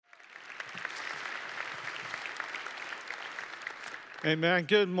Amen.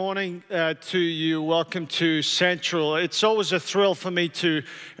 Good morning to you. Welcome to Central. It's always a thrill for me to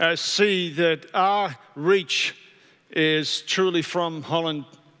see that our reach is truly from Holland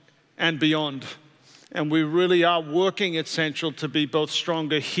and beyond. And we really are working at Central to be both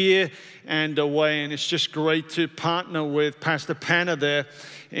stronger here and away. And it's just great to partner with Pastor Panna there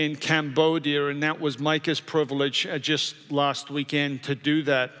in Cambodia. And that was Micah's privilege just last weekend to do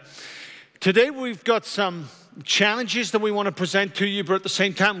that. Today we've got some challenges that we want to present to you, but at the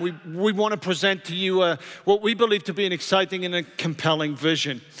same time, we want to present to you what we believe to be an exciting and a compelling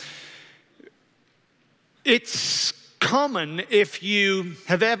vision. It's common, if you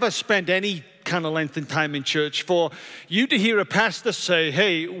have ever spent any kind of length in time in church, for you to hear a pastor say,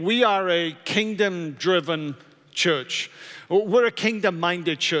 hey, we are a kingdom-driven church. We're a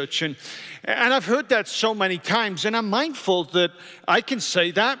kingdom-minded church. And I've heard that so many times, and I'm mindful that I can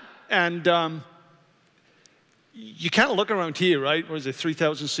say that, and you kind of look around here, right? What is it,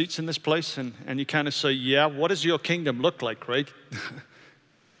 3,000 seats in this place? And you kind of say, yeah, what does your kingdom look like, right?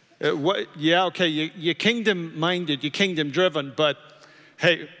 You're kingdom-minded, you're kingdom-driven, but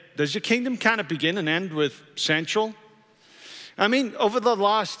hey, does your kingdom kind of begin and end with Central? I mean, over the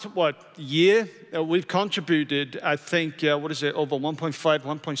last, year, we've contributed, I think, over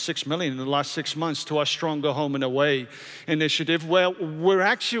 1.6 million in the last 6 months to our Stronger Home and Away initiative, where we're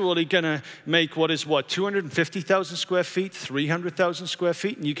actually going to make 250,000 square feet, 300,000 square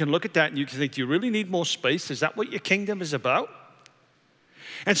feet, and you can look at that and you can think, do you really need more space? Is that what your kingdom is about?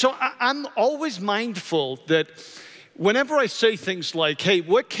 And so I'm always mindful that whenever I say things like, hey,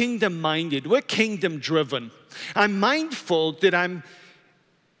 we're kingdom-minded, we're kingdom-driven, I'm mindful that I'm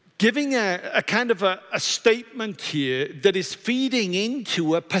giving a kind of a statement here that is feeding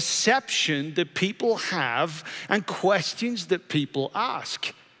into a perception that people have and questions that people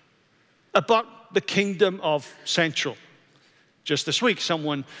ask about the kingdom of Central. Just this week,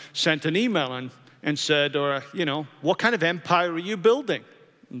 someone sent an email and said, what kind of empire are you building?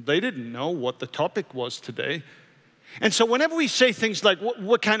 They didn't know what the topic was today. And so whenever we say things like,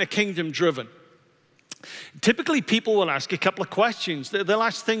 what kind of kingdom-driven? Typically, people will ask a couple of questions. They'll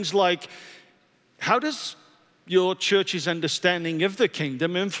ask things like, how does your church's understanding of the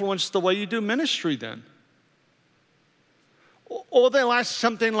kingdom influence the way you do ministry then? Or they'll ask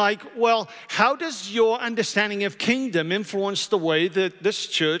something like, well, how does your understanding of kingdom influence the way that this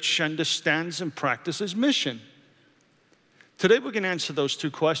church understands and practices mission? Today, we're going to answer those two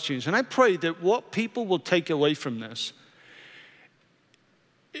questions. And I pray that what people will take away from this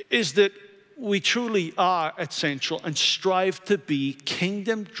is that we truly are at Central and strive to be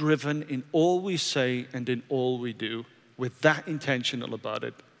kingdom-driven in all we say and in all we do, with that intentional about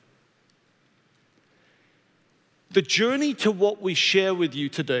it. The journey to what we share with you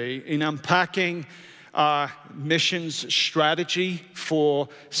today in unpacking our missions strategy for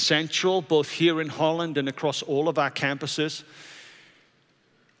Central, both here in Holland and across all of our campuses,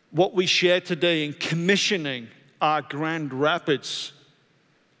 what we share today in commissioning our Grand Rapids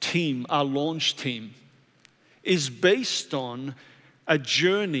team, our launch team, is based on a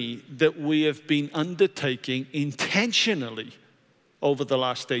journey that we have been undertaking intentionally over the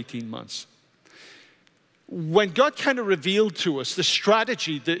last 18 months. When God kind of revealed to us the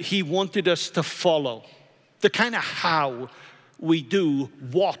strategy that He wanted us to follow, the kind of how we do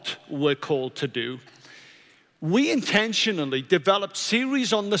what we're called to do, we intentionally developed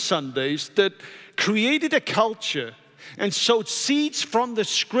series on the Sundays that created a culture and sowed seeds from the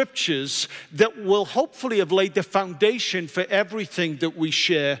scriptures that will hopefully have laid the foundation for everything that we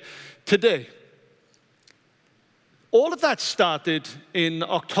share today. All of that started in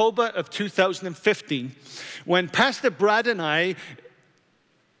October of 2015 when Pastor Brad and I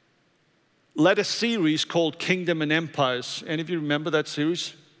led a series called Kingdom and Empires. Any of you remember that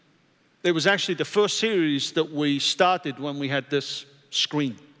series? It was actually the first series that we started when we had this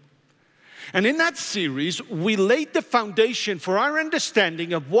screen. And in that series, we laid the foundation for our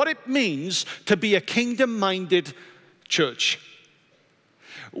understanding of what it means to be a kingdom-minded church.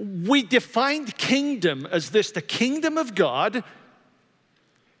 We defined kingdom as this: the kingdom of God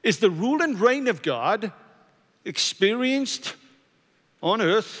is the rule and reign of God experienced on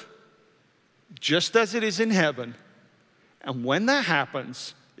earth just as it is in heaven. And when that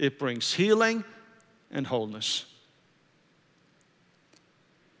happens, it brings healing and wholeness.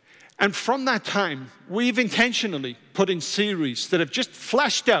 And from that time, we've intentionally put in series that have just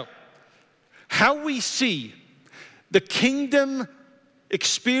fleshed out how we see the kingdom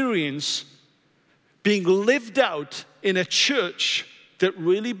experience being lived out in a church that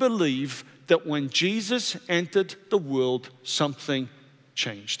really believe that when Jesus entered the world, something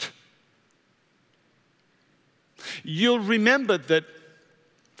changed. You'll remember that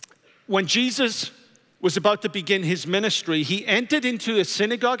when Jesus was about to begin his ministry, he entered into a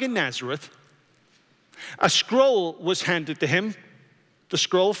synagogue in Nazareth. A scroll was handed to him, the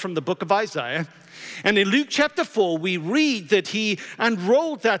scroll from the book of Isaiah. And in Luke chapter 4, we read that he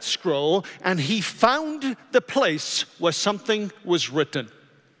unrolled that scroll and he found the place where something was written.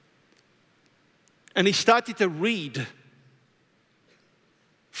 And he started to read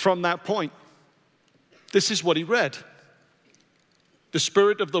from that point. This is what he read. The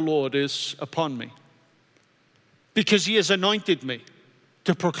Spirit of the Lord is upon me, because he has anointed me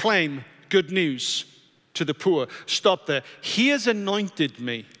to proclaim good news to the poor. Stop there. He has anointed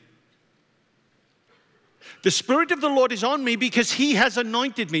me. The Spirit of the Lord is on me because he has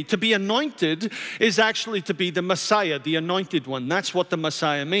anointed me. To be anointed is actually to be the Messiah, the anointed one. That's what the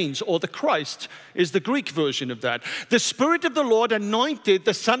Messiah means, or the Christ is the Greek version of that. The Spirit of the Lord anointed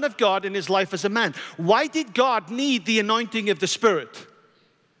the Son of God in his life as a man. Why did God need the anointing of the Spirit?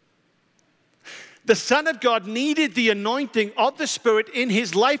 The Son of God needed the anointing of the Spirit in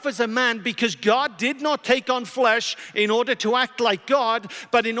his life as a man because God did not take on flesh in order to act like God,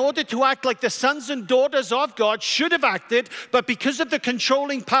 but in order to act like the sons and daughters of God should have acted, but because of the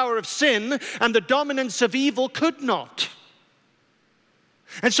controlling power of sin and the dominance of evil, could not.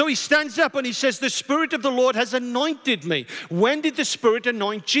 And so he stands up and he says, the Spirit of the Lord has anointed me. When did the Spirit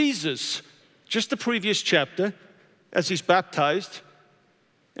anoint Jesus? Just the previous chapter, as he's baptized.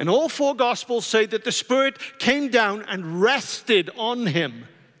 And all four Gospels say that the Spirit came down and rested on him.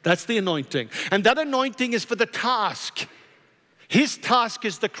 That's the anointing. And that anointing is for the task. His task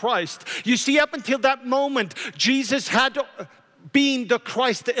is the Christ. You see, up until that moment, Jesus had been the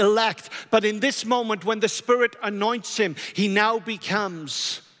Christ elect. But in this moment, when the Spirit anoints him, he now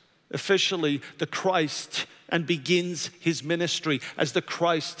becomes officially the Christ and begins his ministry as the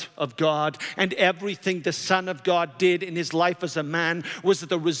Christ of God. And everything the Son of God did in his life as a man was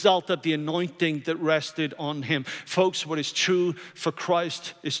the result of the anointing that rested on him. Folks, what is true for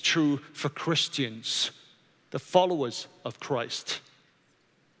Christ is true for Christians, the followers of Christ.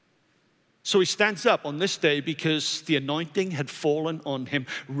 So he stands up on this day because the anointing had fallen on him,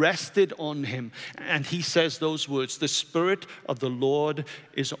 rested on him. And he says those words, the Spirit of the Lord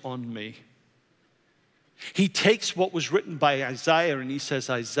is on me. He takes what was written by Isaiah and he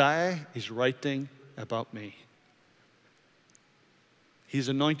says, Isaiah is writing about me. He's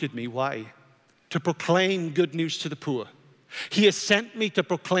anointed me. Why? To proclaim good news to the poor. He has sent me to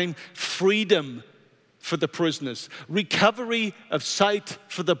proclaim freedom for the prisoners, recovery of sight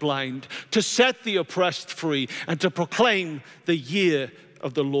for the blind, to set the oppressed free, and to proclaim the year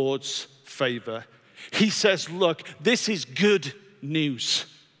of the Lord's favor. He says, look, this is good news.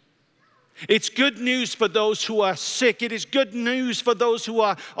 It's good news for those who are sick. It is good news for those who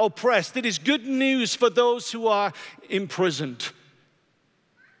are oppressed. It is good news for those who are imprisoned.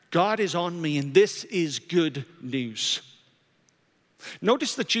 God is on me, and this is good news.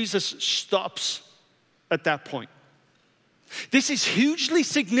 Notice that Jesus stops at that point. This is hugely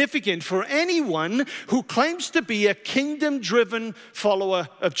significant for anyone who claims to be a kingdom-driven follower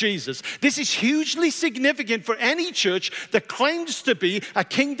of Jesus. This is hugely significant for any church that claims to be a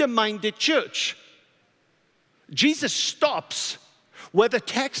kingdom-minded church. Jesus stops where the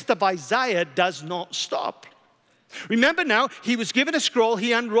text of Isaiah does not stop. Remember now, he was given a scroll,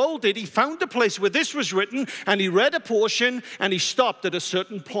 he unrolled it, he found the place where this was written, and he read a portion, and he stopped at a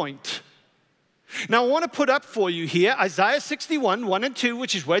certain point. Now, I want to put up for you here Isaiah 61, 1 and 2,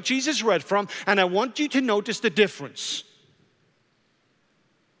 which is where Jesus read from, and I want you to notice the difference.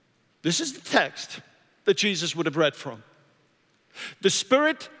 This is the text that Jesus would have read from. The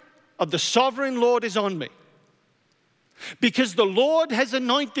Spirit of the sovereign Lord is on me, because the Lord has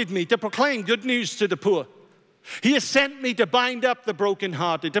anointed me to proclaim good news to the poor. He has sent me to bind up the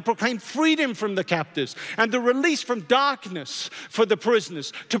brokenhearted, to proclaim freedom from the captives, and the release from darkness for the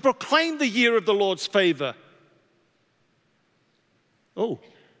prisoners, to proclaim the year of the Lord's favor. Oh,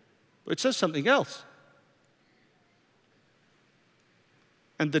 it says something else.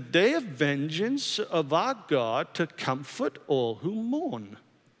 And the day of vengeance of our God to comfort all who mourn.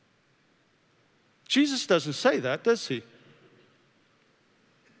 Jesus doesn't say that, does he?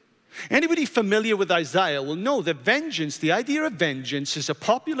 Anybody familiar with Isaiah will know that vengeance, the idea of vengeance, is a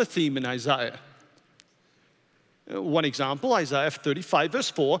popular theme in Isaiah. One example, Isaiah 35, verse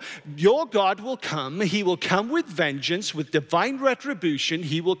 4, your God will come, he will come with vengeance, with divine retribution,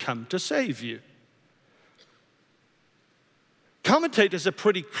 he will come to save you. Commentators are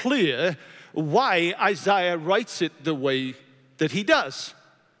pretty clear why Isaiah writes it the way that he does.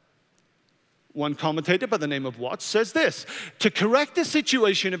 One commentator by the name of Watts says this: to correct a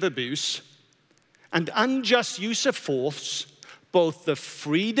situation of abuse, and unjust use of force, both the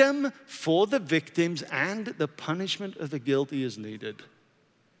freedom for the victims and the punishment of the guilty is needed.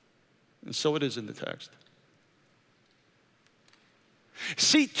 And so it is in the text.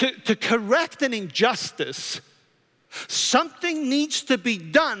 See, to correct an injustice, something needs to be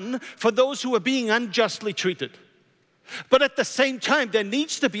done for those who are being unjustly treated. But at the same time, there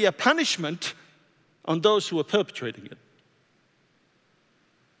needs to be a punishment on those who are perpetrating it.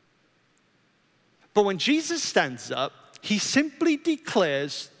 But when Jesus stands up, he simply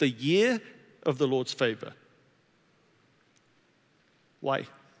declares the year of the Lord's favor. Why?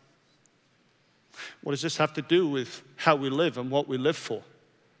 What does this have to do with how we live and what we live for?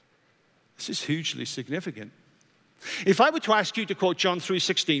 This is hugely significant. If I were to ask you to quote John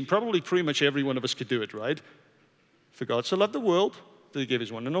 3:16, probably pretty much every one of us could do it, right? For God so loved the world that he gave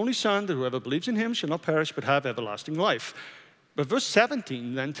his one and only Son, that whoever believes in him shall not perish but have everlasting life. But verse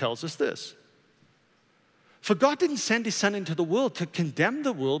 17 then tells us this. For God didn't send his Son into the world to condemn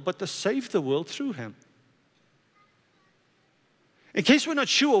the world, but to save the world through him. In case we're not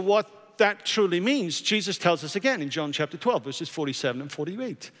sure what that truly means, Jesus tells us again in John chapter 12, verses 47 and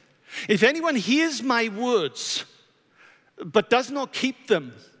 48. If anyone hears my words, but does not keep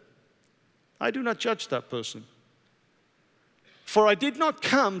them, I do not judge that person. For I did not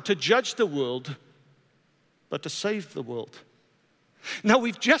come to judge the world, but to save the world. Now,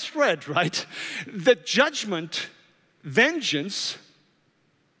 we've just read, right, that judgment, vengeance,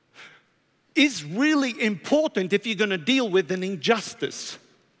 is really important if you're going to deal with an injustice.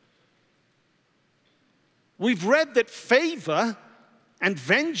 We've read that favor and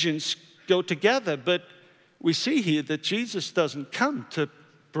vengeance go together, but we see here that Jesus doesn't come to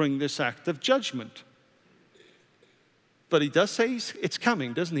bring this act of judgment. But he does say it's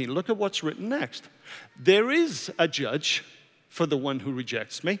coming, doesn't he? Look at what's written next. There is a judge for the one who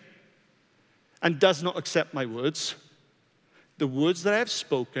rejects me and does not accept my words. The words that I have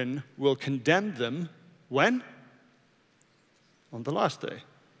spoken will condemn them when? On the last day.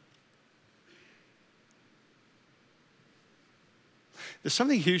 There's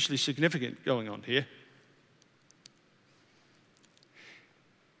something hugely significant going on here.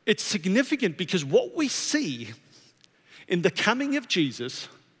 It's significant because what we see in the coming of Jesus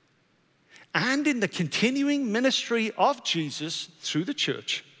and in the continuing ministry of Jesus through the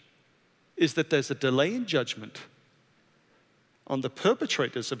church is that there's a delay in judgment on the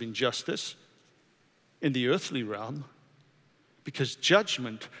perpetrators of injustice in the earthly realm, because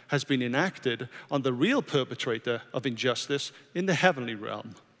judgment has been enacted on the real perpetrator of injustice in the heavenly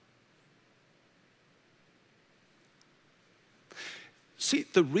realm. See,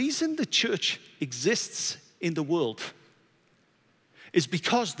 the reason the church exists in the world is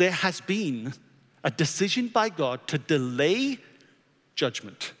because there has been a decision by God to delay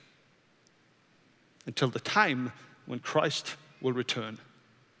judgment until the time when Christ will return.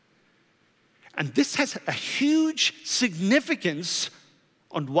 And this has a huge significance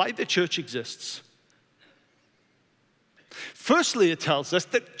on why the church exists. Firstly, it tells us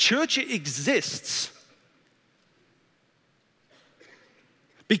that church exists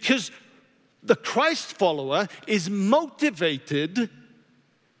because the Christ follower is motivated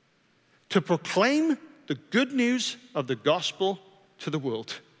to proclaim the good news of the gospel to the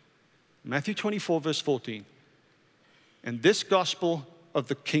world. Matthew 24, verse 14. And this gospel of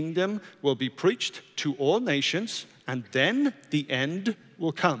the kingdom will be preached to all nations, and then the end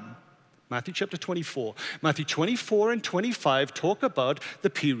will come. Matthew chapter 24. Matthew 24 and 25 talk about the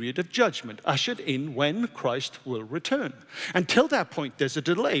period of judgment, ushered in when Christ will return. Until that point, there's a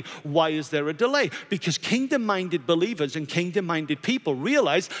delay. Why is there a delay? Because kingdom-minded believers and kingdom-minded people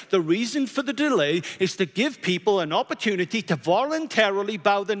realize the reason for the delay is to give people an opportunity to voluntarily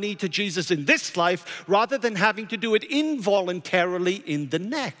bow the knee to Jesus in this life rather than having to do it involuntarily in the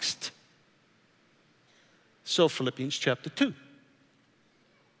next. So Philippians chapter 2.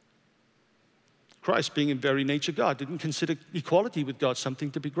 Christ, being in very nature God, didn't consider equality with God something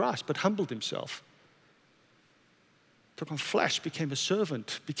to be grasped, but humbled himself. Took on flesh, became a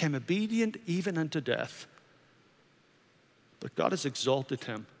servant, became obedient even unto death. But God has exalted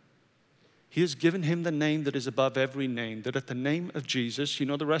him. He has given him the name that is above every name, that at the name of Jesus, you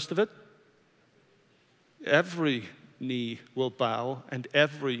know the rest of it? Every knee will bow and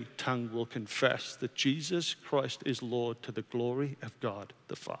every tongue will confess that Jesus Christ is Lord to the glory of God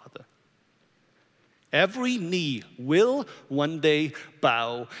the Father. Every knee will one day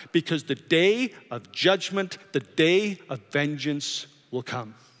bow because the day of judgment, the day of vengeance will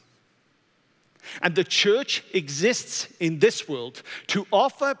come. And the church exists in this world to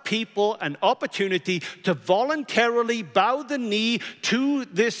offer people an opportunity to voluntarily bow the knee to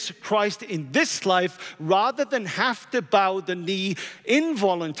this Christ in this life rather than have to bow the knee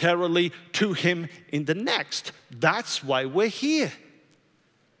involuntarily to him in the next. That's why we're here.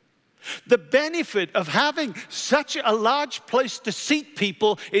 The benefit of having such a large place to seat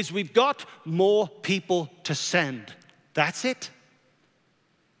people is we've got more people to send. That's it.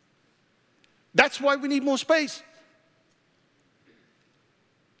 That's why we need more space.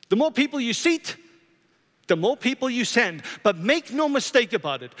 The more people you seat, the more people you send. But make no mistake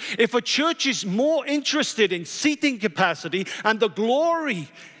about it. If a church is more interested in seating capacity and the glory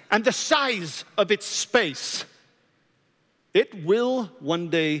and the size of its space, it will one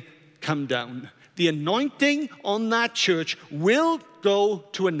day come down. The anointing on that church will go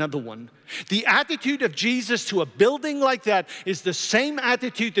to another one. The attitude of Jesus to a building like that is the same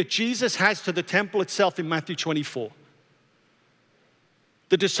attitude that Jesus has to the temple itself in Matthew 24.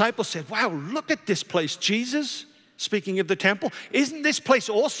 The disciples said, wow, look at this place, Jesus. Speaking of the temple, isn't this place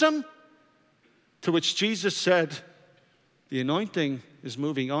awesome? To which Jesus said, the anointing is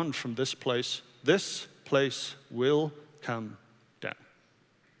moving on from this place. This place will come down.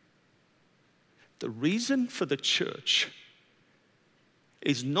 The reason for the church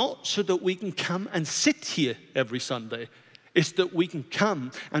is not so that we can come and sit here every Sunday. It's that we can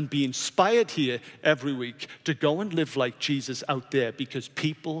come and be inspired here every week to go and live like Jesus out there because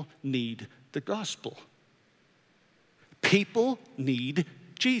people need the gospel. People need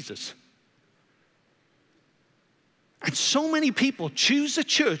Jesus. And so many people choose a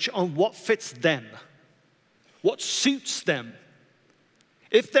church on what fits them, what suits them.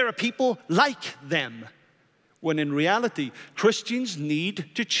 If there are people like them, when in reality, Christians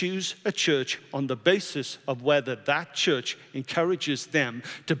need to choose a church on the basis of whether that church encourages them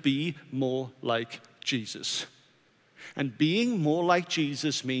to be more like Jesus. And being more like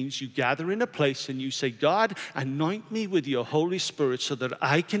Jesus means you gather in a place and you say, God, anoint me with your Holy Spirit so that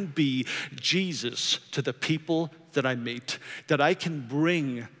I can be Jesus to the people that I meet, that I can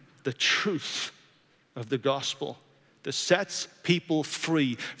bring the truth of the gospel that sets people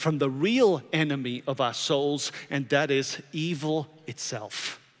free from the real enemy of our souls, and that is evil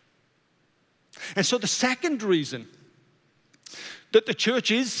itself. And so the second reason that the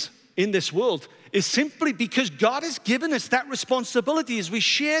church is in this world is simply because God has given us that responsibility as we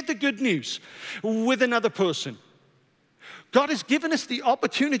share the good news with another person. God has given us the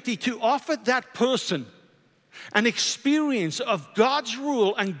opportunity to offer that person an experience of God's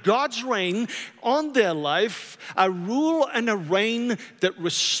rule and God's reign on their life, a rule and a reign that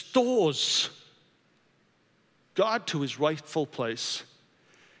restores God to his rightful place.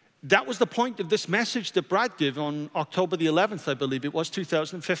 That was the point of this message that Brad gave on October the 11th, I believe it was,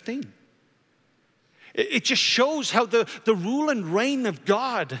 2015. It just shows how the rule and reign of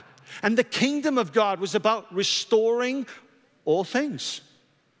God and the kingdom of God was about restoring all things.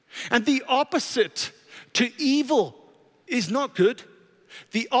 And the opposite to evil is not good.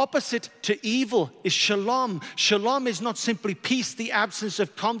 The opposite to evil is shalom. Shalom is not simply peace, the absence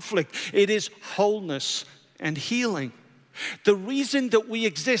of conflict. It is wholeness and healing. The reason that we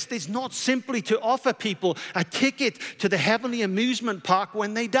exist is not simply to offer people a ticket to the heavenly amusement park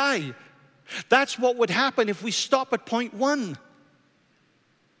when they die. That's what would happen if we stop at point one.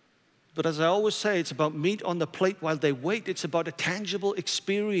 But as I always say, it's about meat on the plate while they wait. It's about a tangible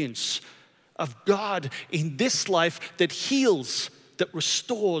experience of God in this life that heals, that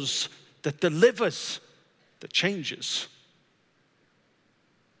restores, that delivers, that changes.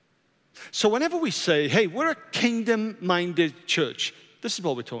 So whenever we say, hey, we're a kingdom-minded church, this is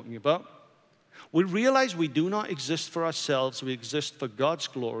what we're talking about. We realize we do not exist for ourselves. We exist for God's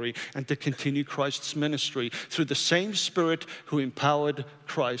glory and to continue Christ's ministry through the same Spirit who empowered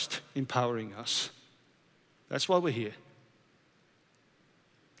Christ, empowering us. That's why we're here.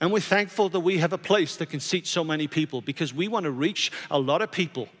 And we're thankful that we have a place that can seat so many people because we want to reach a lot of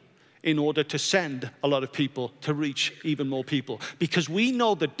people in order to send a lot of people to reach even more people. Because we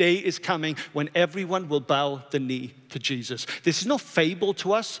know the day is coming when everyone will bow the knee to Jesus. This is not fable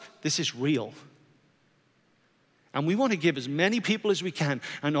to us. This is real. And we want to give as many people as we can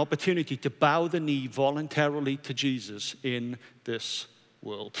an opportunity to bow the knee voluntarily to Jesus in this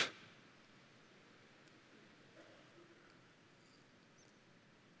world.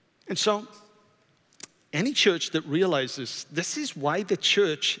 And so, any church that realizes this is why the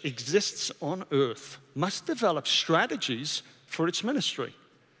church exists on earth must develop strategies for its ministry.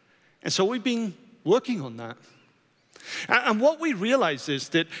 And so we've been working on that. And what we realize is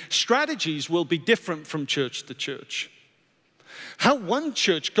that strategies will be different from church to church. How one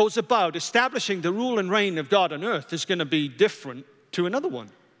church goes about establishing the rule and reign of God on earth is going to be different to another one.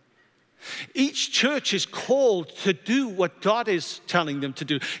 Each church is called to do what God is telling them to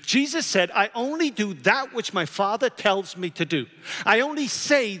do. Jesus said, I only do that which my Father tells me to do. I only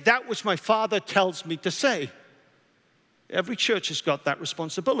say that which my Father tells me to say. Every church has got that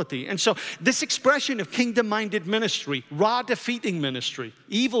responsibility. And so this expression of kingdom-minded ministry, Ra-defeating ministry,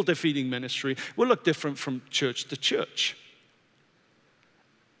 evil-defeating ministry, will look different from church to church.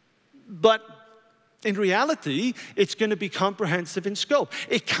 But in reality, it's going to be comprehensive in scope.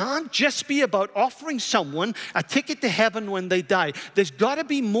 It can't just be about offering someone a ticket to heaven when they die. There's got to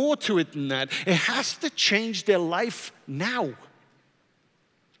be more to it than that. It has to change their life now. It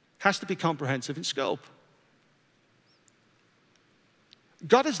has to be comprehensive in scope.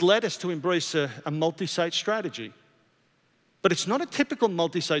 God has led us to embrace a multi-site strategy. But it's not a typical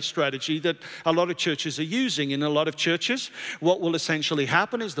multi-site strategy that a lot of churches are using. In a lot of churches, what will essentially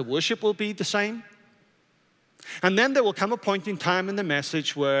happen is the worship will be the same. And then there will come a point in time in the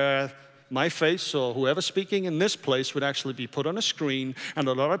message where my face or whoever's speaking in this place would actually be put on a screen, and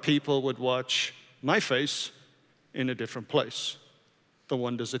a lot of people would watch my face in a different place. The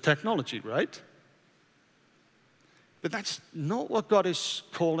wonders of technology, right? But that's not what God is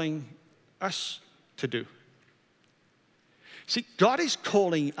calling us to do. See, God is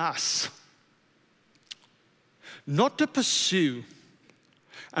calling us not to pursue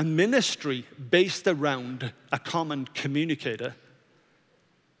a ministry based around a common communicator,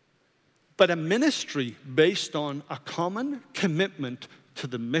 but a ministry based on a common commitment to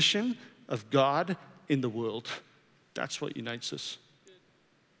the mission of God in the world. That's what unites us.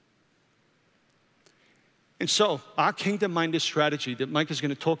 And so, our kingdom-minded strategy that Mike is going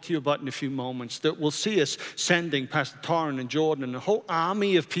to talk to you about in a few moments, that will see us sending Pastor Torrin and Jordan and a whole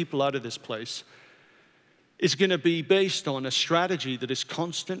army of people out of this place, is going to be based on a strategy that is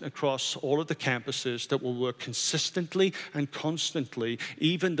constant across all of the campuses, that will work consistently and constantly,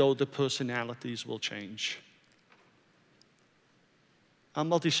 even though the personalities will change. Our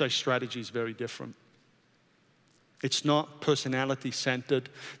multi-site strategy is very different. It's not personality-centered.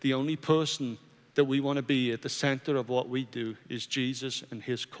 The only person that we want to be at the center of what we do is Jesus and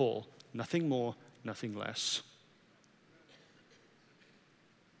his call. Nothing more, nothing less.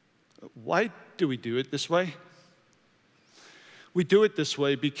 Why do we do it this way? We do it this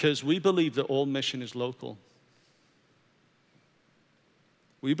way because we believe that all mission is local.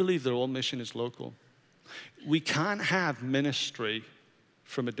 We believe that all mission is local. We can't have ministry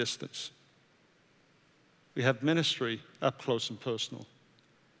from a distance. We have ministry up close and personal.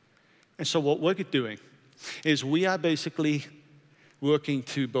 And so what we're doing is we are basically working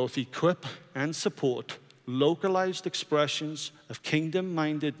to both equip and support localized expressions of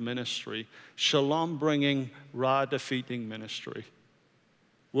kingdom-minded ministry, shalom-bringing, Ra-defeating ministry.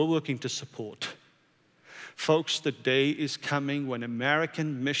 We're working to support. Folks, the day is coming when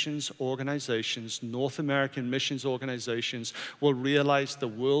American missions organizations, North American missions organizations, will realize the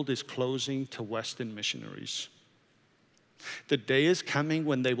world is closing to Western missionaries. The day is coming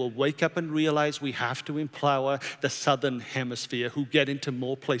when they will wake up and realize we have to empower the Southern Hemisphere, who get into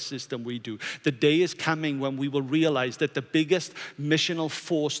more places than we do. The day is coming when we will realize that the biggest missional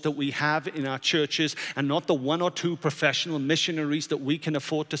force that we have in our churches are not the 1 or 2 professional missionaries that we can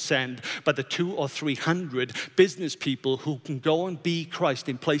afford to send, but the 200 or 300 business people who can go and be Christ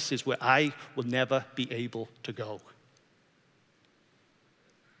in places where I will never be able to go.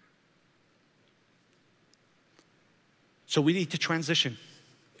 So we need to transition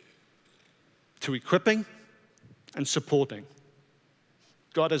to equipping and supporting.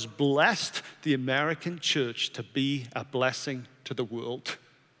 God has blessed the American church to be a blessing to the world.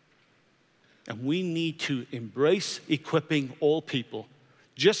 And we need to embrace equipping all people,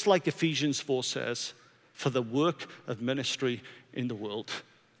 just like Ephesians 4 says, for the work of ministry in the world.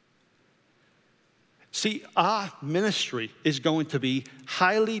 See, our ministry is going to be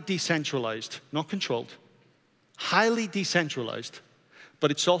highly decentralized, not controlled. Highly decentralized, but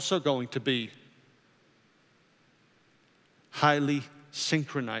it's also going to be highly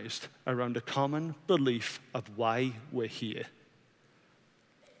synchronized around a common belief of why we're here.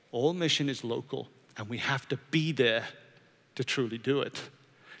 All mission is local, and we have to be there to truly do it.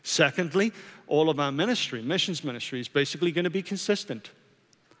 Secondly, all of our ministry, missions ministry, is basically going to be consistent.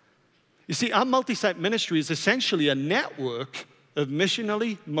 You see, our multi-site ministry is essentially a network of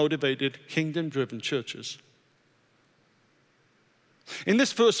missionally motivated, kingdom-driven churches. In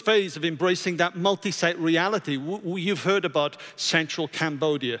this first phase of embracing that multi-site reality, you've heard about Central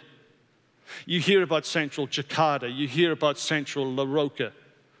Cambodia. You hear about Central Jakarta. You hear about Central La Roca.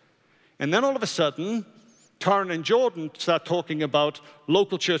 And then all of a sudden, Taryn and Jordan start talking about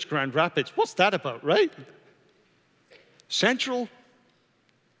local church Grand Rapids. What's that about, right? Central,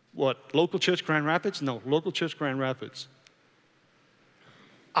 what? Local church Grand Rapids? No, local church Grand Rapids.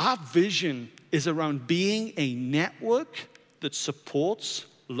 Our vision is around being a network that supports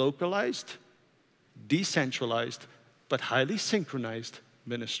localized, decentralized, but highly synchronized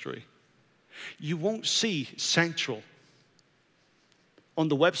ministry. You won't see Central on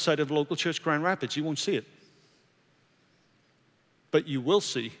the website of Local Church Grand Rapids. You won't see it. But you will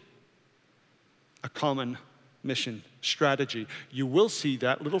see a common mission strategy. You will see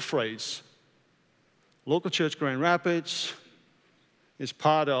that little phrase, Local Church Grand Rapids is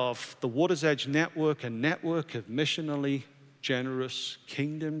part of the Water's Edge Network, a network of missionally generous,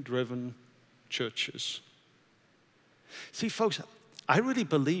 kingdom-driven churches. See, folks, I really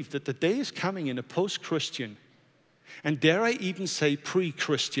believe that the day is coming in a post-Christian, and dare I even say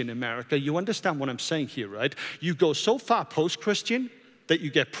pre-Christian America. You understand what I'm saying here, right? You go so far post-Christian that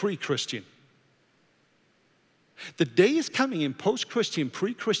you get pre-Christian. The day is coming in post-Christian,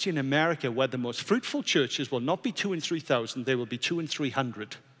 pre-Christian America where the most fruitful churches will not be 2,000 and 3,000, they will be 200 and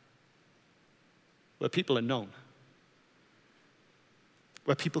 300. Where people are known.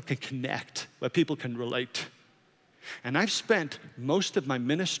 Where people can connect, where people can relate. And I've spent most of my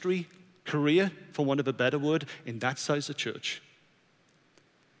ministry career, for want of a better word, in that size of church.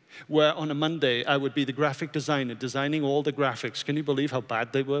 Where on a Monday, I would be the graphic designer, designing all the graphics. Can you believe how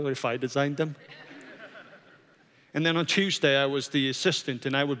bad they were if I designed them? And then on Tuesday, I was the assistant,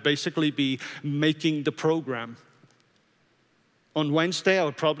 and I would basically be making the program. On Wednesday, I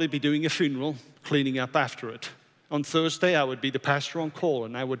would probably be doing a funeral, cleaning up after it. On Thursday, I would be the pastor on call,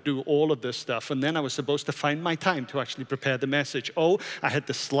 and I would do all of this stuff. And then I was supposed to find my time to actually prepare the message. Oh, I had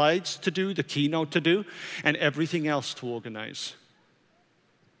the slides to do, the keynote to do, and everything else to organize.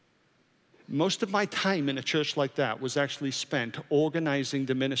 Most of my time in a church like that was actually spent organizing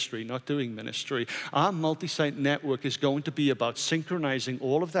the ministry, not doing ministry. Our multi-site network is going to be about synchronizing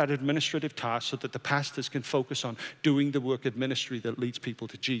all of that administrative tasks so that the pastors can focus on doing the work of ministry that leads people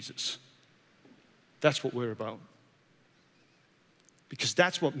to Jesus. That's what we're about. Because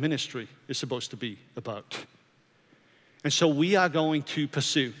that's what ministry is supposed to be about. And so we are going to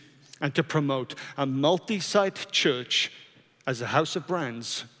pursue and to promote a multi-site church as a house of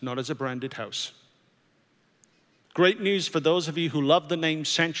brands, not as a branded house. Great news for those of you who love the name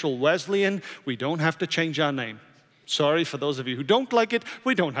Central Wesleyan, we don't have to change our name. Sorry for those of you who don't like it,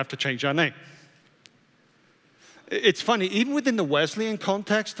 we don't have to change our name. It's funny, even within the Wesleyan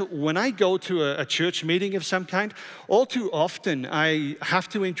context, when I go to a church meeting of some kind, all too often I have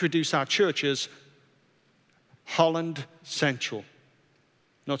to introduce our church as Holland Central,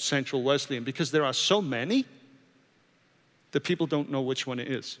 not Central Wesleyan, because there are so many that people don't know which one it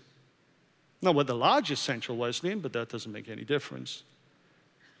is. Now, we're the largest Central Wesleyan, but that doesn't make any difference.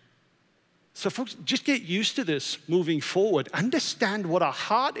 So folks, just get used to this moving forward. Understand what our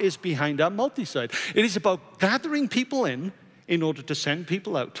heart is behind our multi-site. It is about gathering people in order to send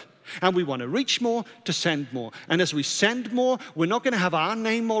people out. And we want to reach more to send more. And as we send more, we're not going to have our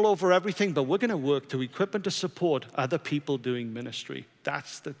name all over everything, but we're going to work to equip and to support other people doing ministry.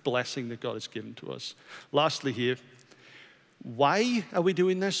 That's the blessing that God has given to us. Lastly here, why are we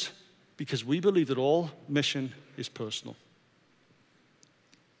doing this? Because we believe that all mission is personal.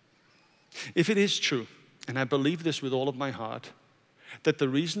 If it is true, and I believe this with all of my heart, that the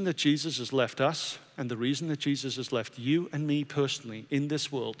reason that Jesus has left us and the reason that Jesus has left you and me personally in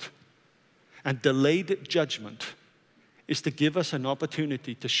this world and delayed judgment is to give us an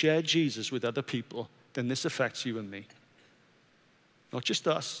opportunity to share Jesus with other people, then this affects you and me. Not just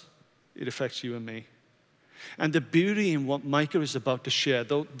us, it affects you and me. And the beauty in what Micah is about to share,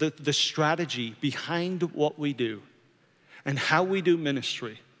 the strategy behind what we do and how we do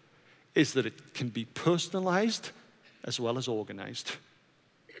ministry, is that it can be personalized as well as organized.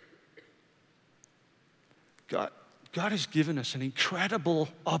 God has given us an incredible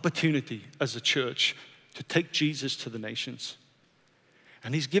opportunity as a church to take Jesus to the nations.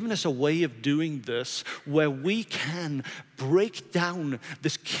 And he's given us a way of doing this where we can break down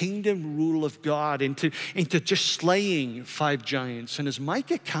this kingdom rule of God into just slaying 5 giants. And as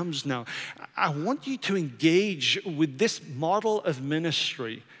Micah comes now, I want you to engage with this model of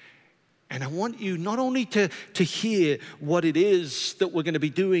ministry. And I want you not only to hear what it is that we're going to be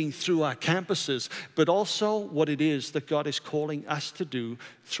doing through our campuses, but also what it is that God is calling us to do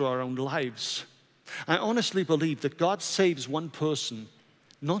through our own lives. I honestly believe that God saves one person,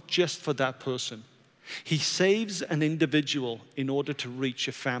 not just for that person. He saves an individual in order to reach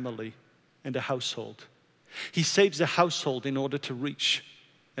a family and a household. He saves a household in order to reach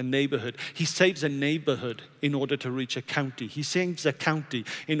a neighborhood. He saves a neighborhood in order to reach a county. He saves a county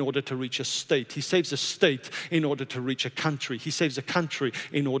in order to reach a state. He saves a state in order to reach a country. He saves a country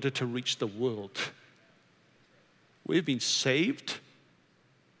in order to reach the world. We've been saved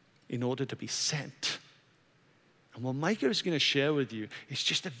in order to be sent. And what Micah is going to share with you is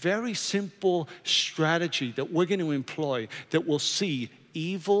just a very simple strategy that we're going to employ that will see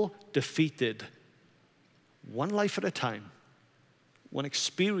evil defeated one life at a time, one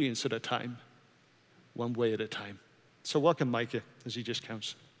experience at a time, one way at a time. So welcome Micah as he just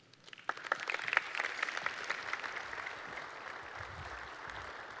counts.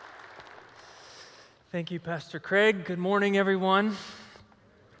 Thank you, Pastor Craig. Good morning, everyone.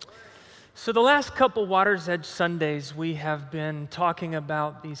 So the last couple Water's Edge Sundays, we have been talking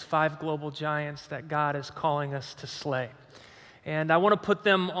about these 5 global giants that God is calling us to slay. And I want to put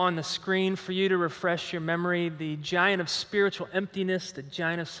them on the screen for you to refresh your memory. The giant of spiritual emptiness, the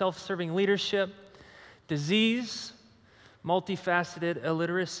giant of self-serving leadership, disease, multifaceted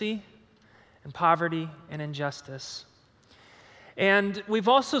illiteracy, and poverty and injustice. And we've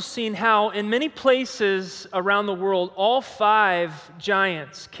also seen how in many places around the world, all 5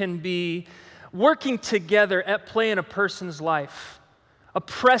 giants can be working together at play in a person's life,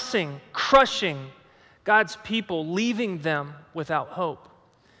 oppressing, crushing God's people, leaving them without hope.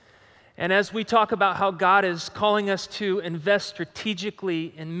 And as we talk about how God is calling us to invest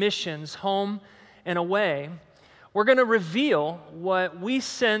strategically in missions, home and away, we're going to reveal what we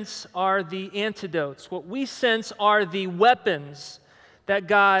sense are the antidotes, what we sense are the weapons that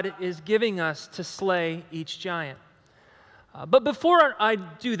God is giving us to slay each giant. But before I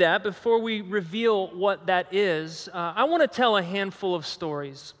do that, before we reveal what that is, I want to tell a handful of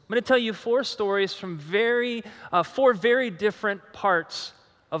stories. I'm going to tell you 4 stories from 4 very different parts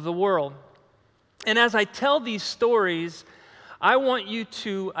of the world. And as I tell these stories, I want you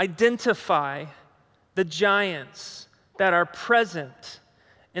to identify the giants that are present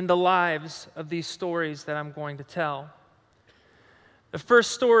in the lives of these stories that I'm going to tell. The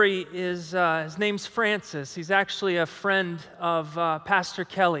first story is, his name's Francis. He's actually a friend of Pastor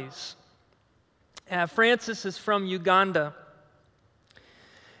Kelly's. Francis is from Uganda.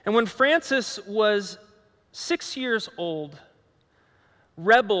 And when Francis was 6 years old,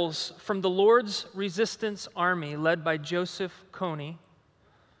 rebels from the Lord's Resistance Army, led by Joseph Kony,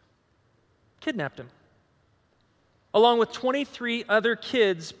 kidnapped him, along with 23 other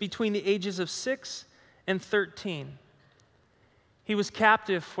kids between the ages of 6 and 13. He was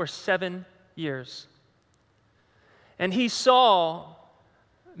captive for 7 years. And he saw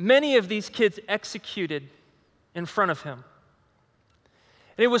many of these kids executed in front of him.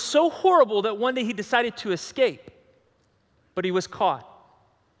 And it was so horrible that one day he decided to escape, but he was caught.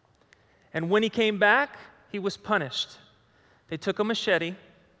 And when he came back, he was punished. They took a machete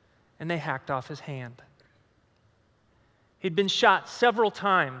and they hacked off his hand. He'd been shot several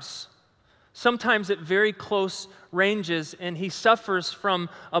times, sometimes at very close ranges, and he suffers from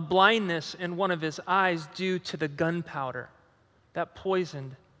a blindness in one of his eyes due to the gunpowder that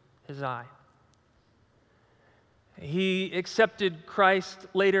poisoned his eye. He accepted Christ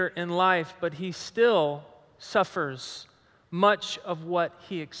later in life, but he still suffers much of what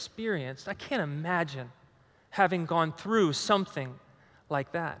he experienced. I can't imagine having gone through something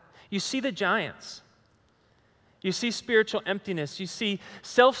like that. You see the giants. You see spiritual emptiness. You see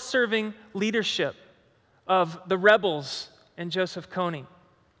self-serving leadership of the rebels and Joseph Kony.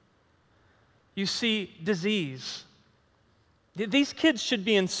 You see disease. These kids should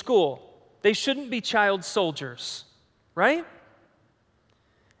be in school. They shouldn't be child soldiers, right?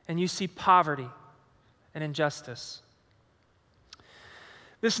 And you see poverty and injustice.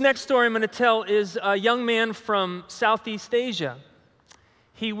 This next story I'm going to tell is a young man from Southeast Asia.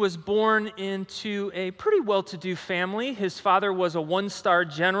 He was born into a pretty well-to-do family. His father was a 1-star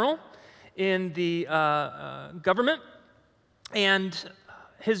general in the government, and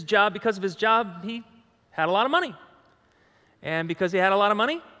his job, because of his job, he had a lot of money. And because he had a lot of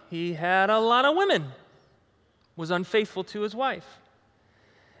money, he had a lot of women, was unfaithful to his wife,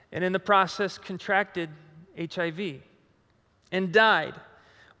 and in the process contracted HIV and died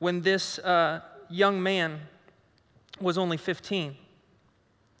when this young man was only 15.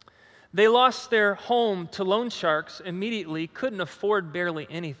 They lost their home to loan sharks immediately, couldn't afford barely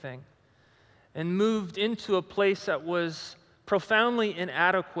anything, and moved into a place that was profoundly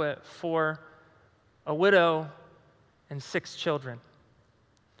inadequate for a widow and 6 children.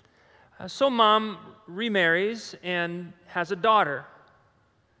 So mom remarries and has a daughter.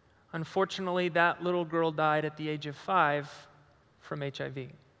 Unfortunately, that little girl died at the age of 5 from HIV.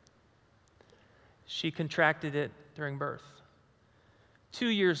 She contracted it during birth. 2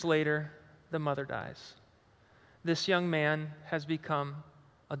 years later, the mother dies. This young man has become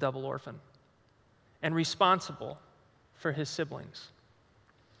a double orphan and responsible for his siblings.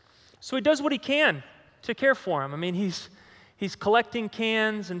 So he does what he can to care for them. I mean, he's collecting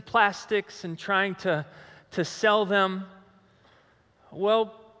cans and plastics and trying to sell them.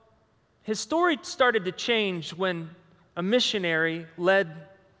 Well, his story started to change when a missionary led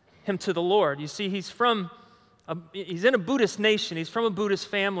him to the Lord. You see, he's in a Buddhist nation. He's from a Buddhist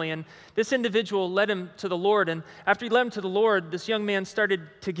family, and this individual led him to the Lord. And after he led him to the Lord, this young man started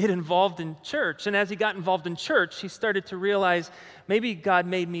to get involved in church. And as he got involved in church, he started to realize, maybe God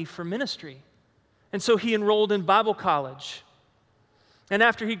made me for ministry. And so he enrolled in Bible college. And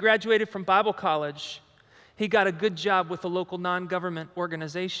after he graduated from Bible college, he got a good job with a local non-government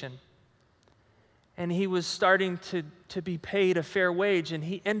organization. And he was starting to be paid a fair wage, and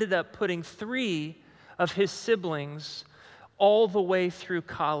he ended up putting 3 of his siblings all the way through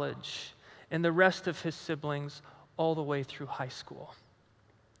college, and the rest of his siblings all the way through high school.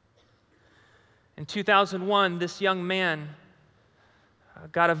 In 2001, this young man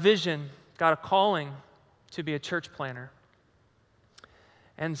got a vision, got a calling to be a church planter.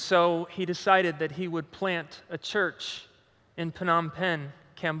 And so he decided that he would plant a church in Phnom Penh,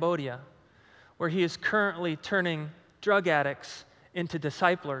 Cambodia, where he is currently turning drug addicts into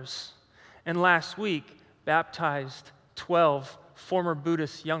disciplers, and last week baptized 12 former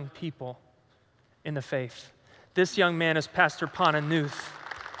Buddhist young people in the faith. This young man is Pastor Pana Nuth.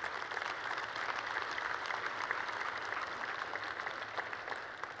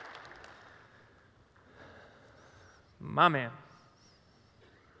 My man.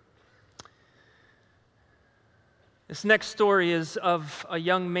 This next story is of a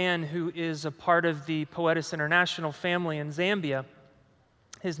young man who is a part of the Poetis International family in Zambia.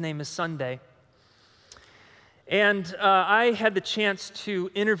 His name is Sunday. And I had the chance to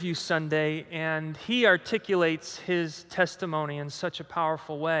interview Sunday, and he articulates his testimony in such a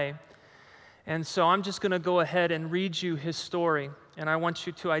powerful way. And so I'm just going to go ahead and read you his story, and I want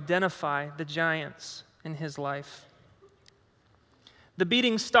you to identify the giants in his life. The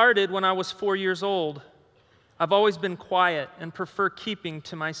beating started when I was 4 years old. I've always been quiet and prefer keeping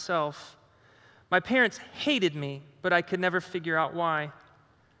to myself. My parents hated me, but I could never figure out why.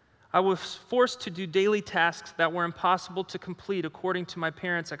 I was forced to do daily tasks that were impossible to complete according to my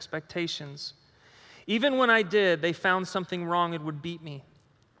parents' expectations. Even when I did, they found something wrong and would beat me.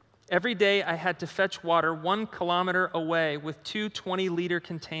 Every day I had to fetch water 1 kilometer away with 2 20-liter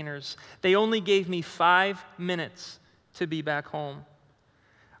containers. They only gave me 5 minutes to be back home.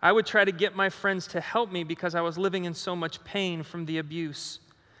 I would try to get my friends to help me because I was living in so much pain from the abuse.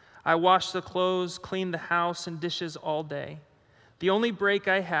 I washed the clothes, cleaned the house and dishes all day. The only break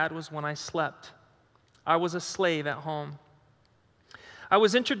I had was when I slept. I was a slave at home. I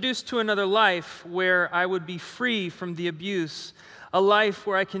was introduced to another life where I would be free from the abuse, a life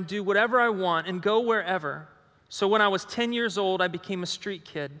where I can do whatever I want and go wherever. So when I was 10 years old, I became a street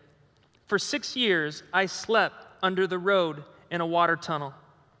kid. For 6 years, I slept under the road in a water tunnel.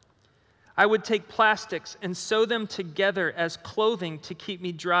 I would take plastics and sew them together as clothing to keep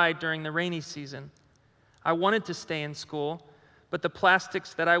me dry during the rainy season. I wanted to stay in school, but the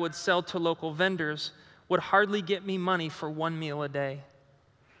plastics that I would sell to local vendors would hardly get me money for 1 meal a day.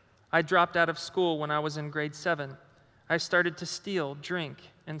 I dropped out of school when I was in grade 7. I started to steal, drink,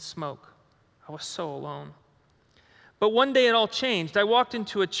 and smoke. I was so alone. But one day it all changed. I walked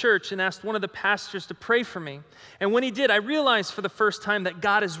into a church and asked one of the pastors to pray for me. And when he did, I realized for the first time that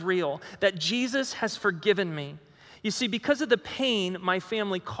God is real, that Jesus has forgiven me. You see, because of the pain my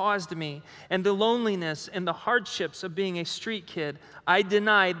family caused me and the loneliness and the hardships of being a street kid, I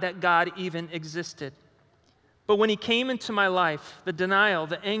denied that God even existed. But when he came into my life, the denial,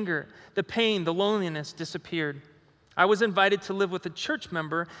 the anger, the pain, the loneliness disappeared. I was invited to live with a church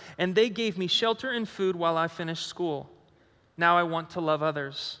member, and they gave me shelter and food while I finished school. Now I want to love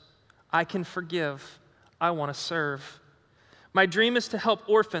others. I can forgive. I want to serve. My dream is to help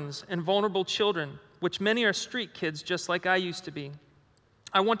orphans and vulnerable children, which many are street kids just like I used to be.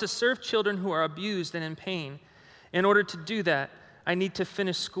 I want to serve children who are abused and in pain. In order to do that, I need to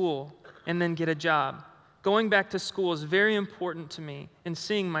finish school and then get a job. Going back to school is very important to me in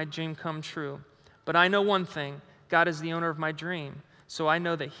seeing my dream come true. But I know one thing. God is the owner of my dream, so I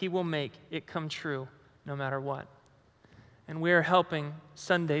know that he will make it come true no matter what. And we are helping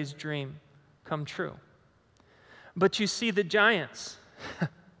Sunday's dream come true. But you see the giants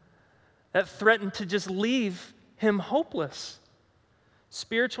that threaten to just leave him hopeless.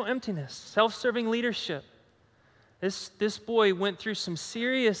 Spiritual emptiness, self-serving leadership. This boy went through some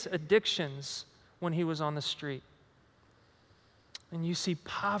serious addictions when he was on the street. and you see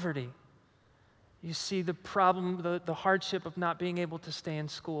poverty. You see the problem, the hardship of not being able to stay in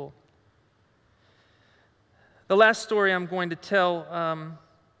school. The last story I'm going to tell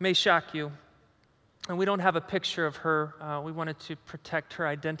may shock you. And we don't have a picture of her. We wanted to protect her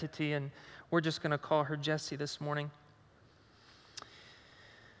identity, and we're just going to call her Jessie this morning.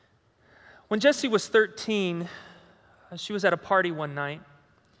 When Jessie was 13, she was at a party one night,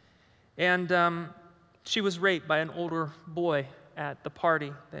 and she was raped by an older boy at the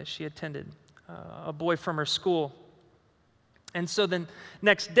party that she attended, a boy from her school. And so the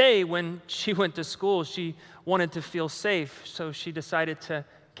next day when she went to school, she wanted to feel safe, so she decided to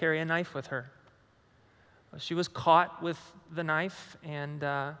carry a knife with her. She was caught with the knife, and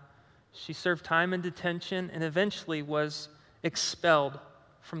she served time in detention and eventually was expelled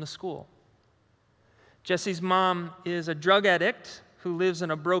from the school. Jessie's mom is a drug addict who lives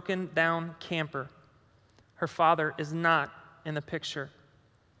in a broken-down camper. Her father is not in the picture.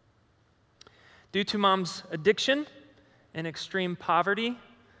 Due to mom's addiction and extreme poverty,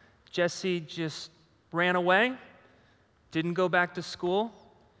 Jessie just ran away, didn't go back to school,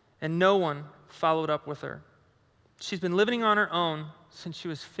 and no one followed up with her. She's been living on her own since she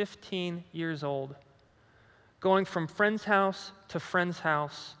was 15 years old, going from friend's house to friend's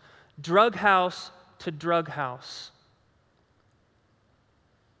house, drug house to drug house.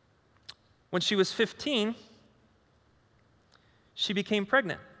 When she was 15, she became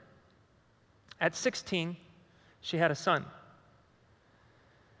pregnant. At 16, she had a son.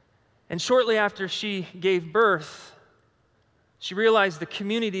 And shortly after she gave birth, she realized the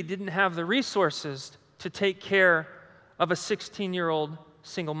community didn't have the resources to take care of a 16-year-old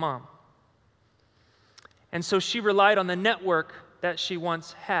single mom. And so she relied on the network that she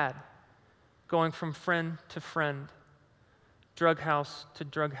once had, going from friend to friend, drug house to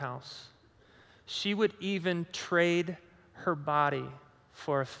drug house. She would even trade her body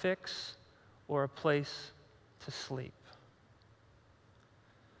for a fix or a place to sleep.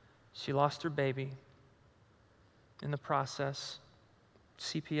 She lost her baby. In the process,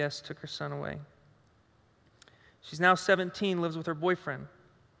 CPS took her son away. She's now 17, lives with her boyfriend,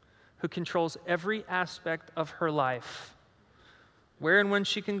 who controls every aspect of her life. Where and when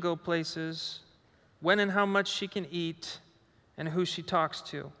she can go places, when and how much she can eat, and who she talks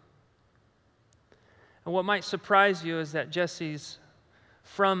to. And what might surprise you is that Jessie's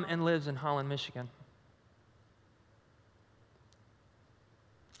from and lives in Holland, Michigan.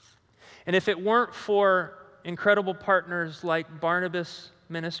 And if it weren't for incredible partners like Barnabas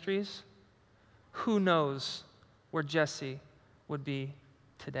Ministries, who knows where Jessie would be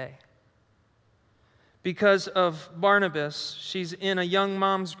today? Because of Barnabas, she's in a young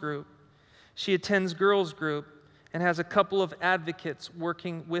moms group. She attends girls group and has a couple of advocates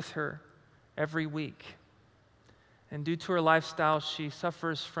working with her every week. And due to her lifestyle, she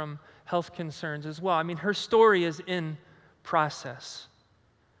suffers from health concerns as well. I mean, her story is in process.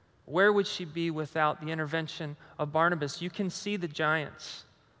 Where would she be without the intervention of Barnabas? You can see the giants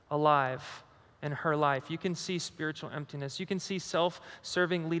alive in her life. You can see spiritual emptiness. You can see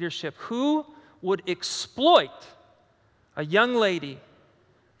self-serving leadership. Who would exploit a young lady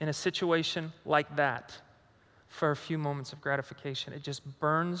in a situation like that for a few moments of gratification? It just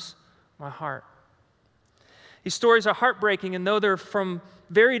burns my heart. These stories are heartbreaking, and though they're from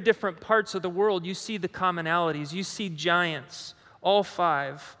very different parts of the world, you see the commonalities. You see giants, all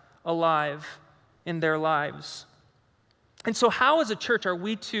five, alive in their lives. And so how as a church are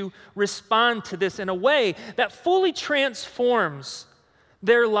we to respond to this in a way that fully transforms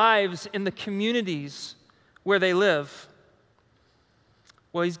their lives in the communities where they live?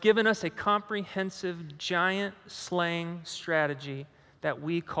 Well, he's given us a comprehensive giant slaying strategy that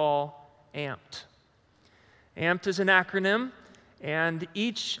we call AMPED. AMPED is an acronym, and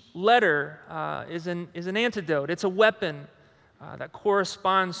each letter is an antidote. It's a weapon that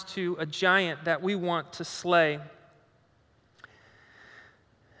corresponds to a giant that we want to slay.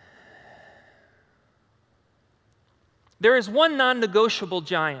 There is one non-negotiable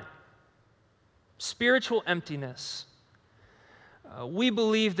giant: spiritual emptiness. We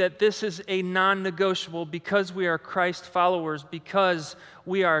believe that this is a non-negotiable because we are Christ followers, because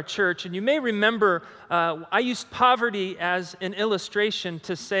we are a church. And you may remember, I used poverty as an illustration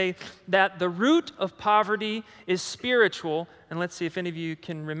to say that the root of poverty is spiritual. And let's see if any of you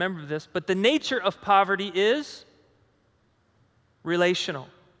can remember this. But the nature of poverty is relational.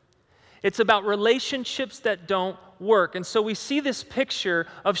 It's about relationships that don't work. And so we see this picture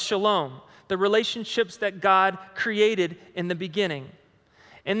of shalom, the relationships that God created in the beginning.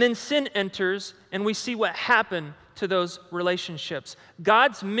 And then sin enters, and we see what happened to those relationships.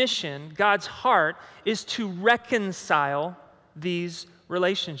 God's mission, God's heart, is to reconcile these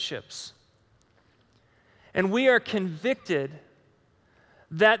relationships. And we are convicted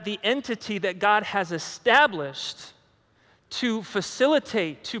that the entity that God has established to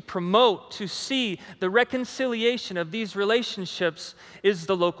facilitate, to promote, to see the reconciliation of these relationships is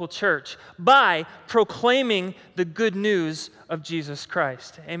the local church by proclaiming the good news of Jesus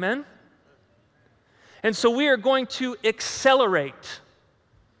Christ. Amen? And so we are going to accelerate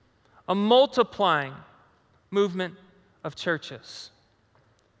a multiplying movement of churches.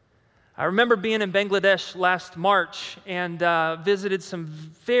 I remember being in Bangladesh last March and visited some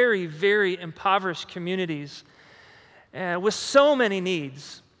very, very impoverished communities with so many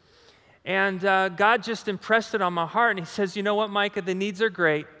needs. And God just impressed it on my heart, and he says, you know what, Micah, the needs are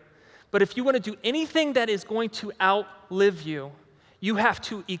great, but if you want to do anything that is going to outlive you, you have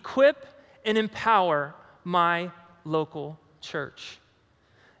to equip and empower my local church.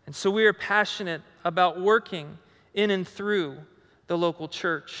 And so we are passionate about working in and through the local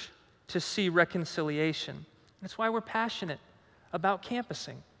church to see reconciliation. That's why we're passionate about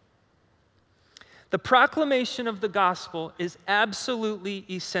campusing. The proclamation of the gospel is absolutely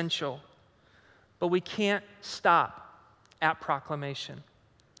essential, but we can't stop at proclamation.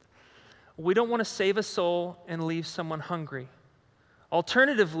 We don't want to save a soul and leave someone hungry.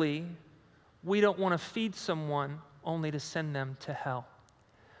 Alternatively, we don't want to feed someone only to send them to hell.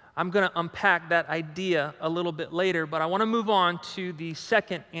 I'm going to unpack that idea a little bit later, but I want to move on to the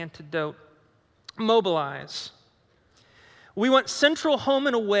second antidote, mobilize. We want Central Home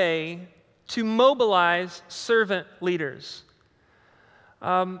and Away to mobilize servant leaders.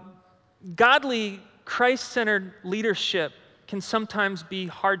 Godly, Christ-centered leadership can sometimes be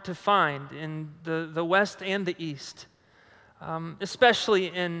hard to find in the West and the East. Especially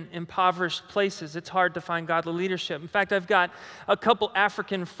in impoverished places, it's hard to find godly leadership. In fact, I've got a couple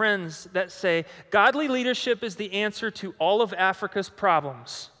African friends that say, godly leadership is the answer to all of Africa's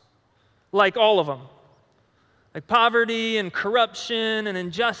problems. Like all of them. Like poverty and corruption and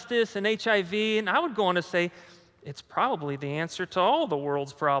injustice and HIV. And I would go on to say, it's probably the answer to all the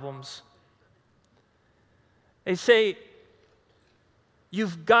world's problems. They say,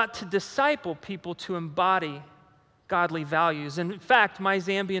 you've got to disciple people to embody godly values. And in fact, my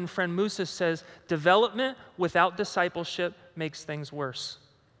Zambian friend Musa says, development without discipleship makes things worse.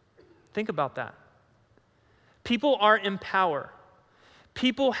 Think about that. People are in power.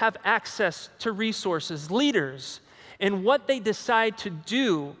 People have access to resources, leaders, and what they decide to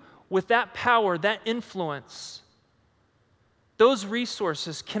do with that power, that influence, those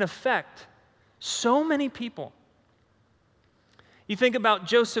resources can affect so many people. You think about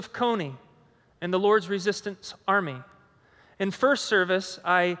Joseph Kony and the Lord's Resistance Army. In first service,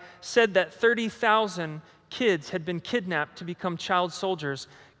 I said that 30,000 kids had been kidnapped to become child soldiers.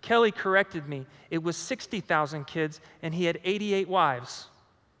 Kelly corrected me. It was 60,000 kids, and he had 88 wives.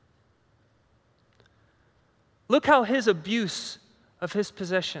 Look how his abuse of his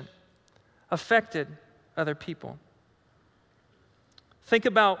possession affected other people. Think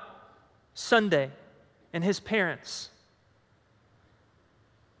about Sunday and his parents.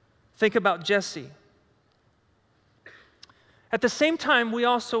 Think about Jesse. At the same time, we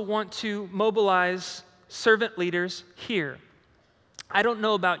also want to mobilize servant leaders here. I don't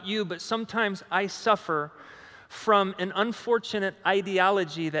know about you, but sometimes I suffer from an unfortunate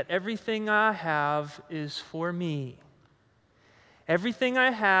ideology that everything I have is for me. Everything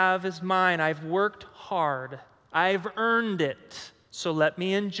I have is mine. I've worked hard. I've earned it, so let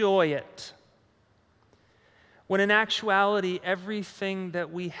me enjoy it. When in actuality, everything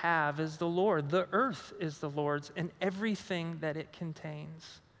that we have is the Lord. The earth is the Lord's and everything that it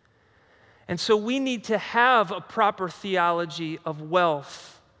contains. And so we need to have a proper theology of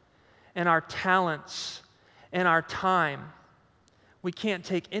wealth and our talents and our time. We can't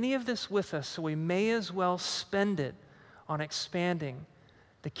take any of this with us, so we may as well spend it on expanding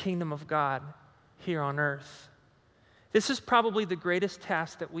the kingdom of God here on earth. This is probably the greatest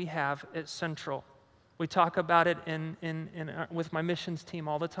task that we have at Central. We talk about it with my missions team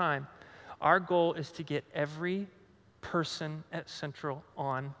all the time. Our goal is to get every person at Central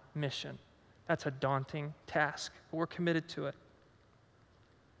on mission. That's a daunting task, but we're committed to it.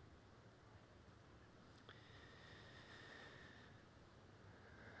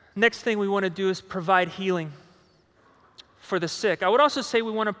 Next thing we want to do is provide healing for the sick. I would also say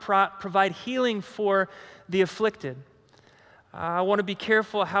we want to provide healing for the afflicted. I want to be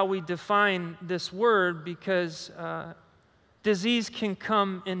careful how we define this word because disease can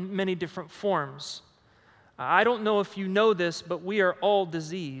come in many different forms. I don't know if you know this, but we are all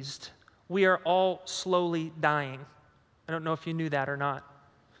diseased. We are all slowly dying. I don't know if you knew that or not.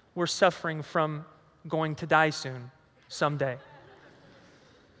 We're suffering from going to die soon. someday.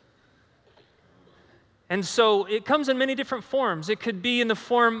 And so it comes in many different forms. It could be in the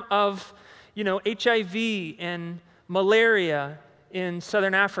form of, HIV and malaria in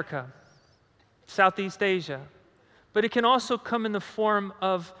Southern Africa, Southeast Asia. But it can also come in the form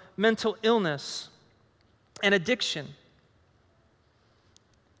of mental illness and addiction.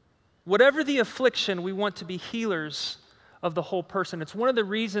 Whatever the affliction, we want to be healers of the whole person. It's one of the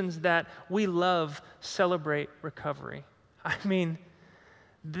reasons that we love Celebrate Recovery. I mean,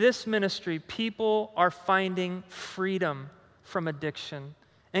 this ministry, people are finding freedom from addiction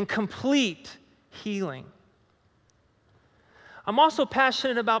and complete healing. I'm also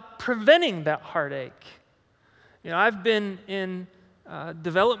passionate about preventing that heartache. I've been in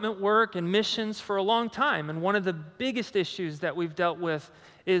development work and missions for a long time, and one of the biggest issues that we've dealt with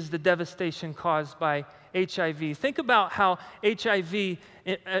is the devastation caused by HIV. Think about how HIV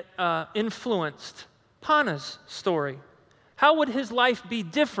influenced Pana's story. How would his life be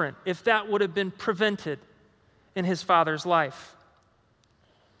different if that would have been prevented in his father's life?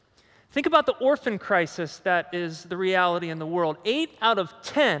 Think about the orphan crisis that is the reality in the world. 8 out of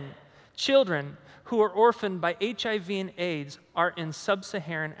 10 children who are orphaned by HIV and AIDS are in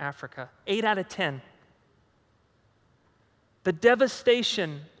sub-Saharan Africa. 8 out of 10. The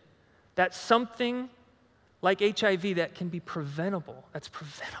devastation that something like HIV that can be preventable,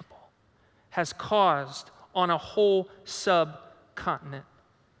 has caused on a whole subcontinent.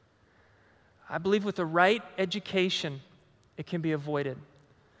 I believe with the right education, it can be avoided.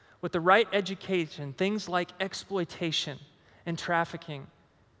 With the right education, things like exploitation and trafficking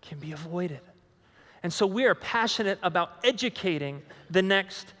can be avoided. And so we are passionate about educating the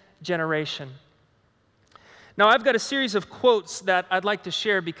next generation. Now, I've got a series of quotes that I'd like to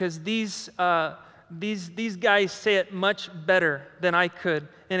share because these guys say it much better than I could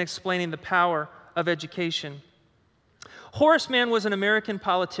in explaining the power of education. Horace Mann was an American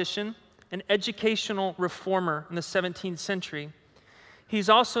politician, an educational reformer in the 17th century. He's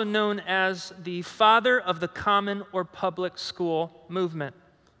also known as the father of the common or public school movement.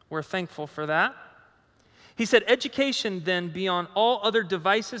 We're thankful for that. He said, education then, beyond all other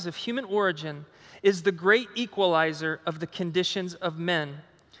devices of human origin, is the great equalizer of the conditions of men,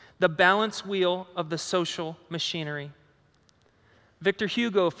 the balance wheel of the social machinery. Victor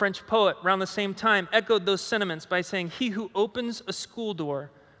Hugo, a French poet, around the same time, echoed those sentiments by saying, he who opens a school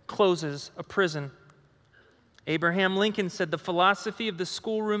door closes a prison. Abraham Lincoln said, the philosophy of the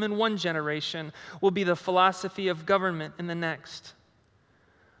schoolroom in one generation will be the philosophy of government in the next.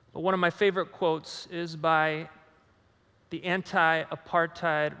 But one of my favorite quotes is by the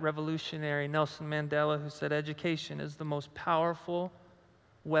anti-apartheid revolutionary Nelson Mandela, who said, education is the most powerful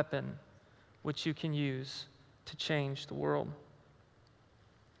weapon which you can use to change the world.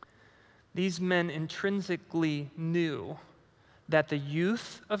 These men intrinsically knew that the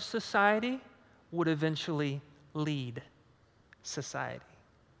youth of society would eventually lead society.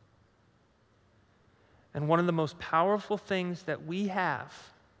 And one of the most powerful things that we have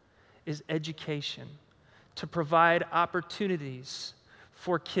is education, to provide opportunities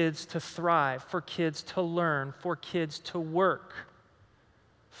for kids to thrive, for kids to learn, for kids to work,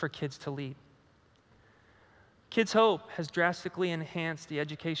 for kids to lead. Kids Hope has drastically enhanced the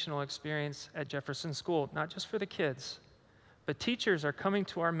educational experience at Jefferson School, not just for the kids, but teachers are coming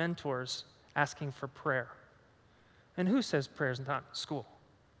to our mentors asking for prayer. And who says prayer is not school?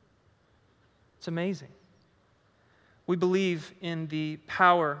 It's amazing. We believe in the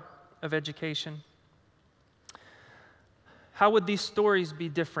power of education. How would these stories be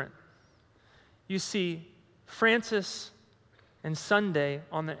different? You see, Francis and Sunday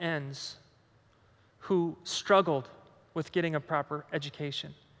on the ends, who struggled with getting a proper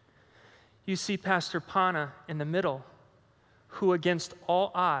education. You see Pastor Pana in the middle, who against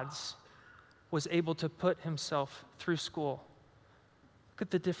all odds was able to put himself through school. Look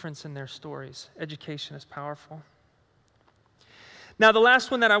at the difference in their stories. Education is powerful. Now, the last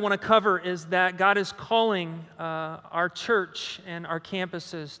one that I want to cover is that God is calling our church and our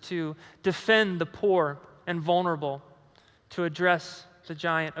campuses to defend the poor and vulnerable, to address the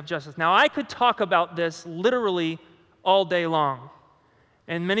giant of justice. Now, I could talk about this literally all day long,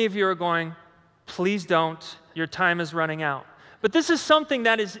 and many of you are going, please don't, your time is running out. But this is something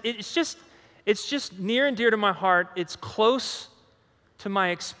that it's just near and dear to my heart. It's close to my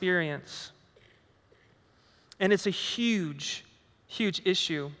experience. And it's a huge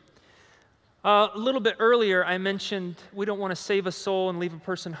issue. A little bit earlier, I mentioned we don't want to save a soul and leave a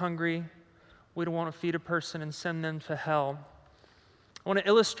person hungry. We don't want to feed a person and send them to hell. I want to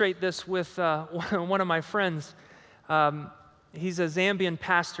illustrate this with one of my friends. He's a Zambian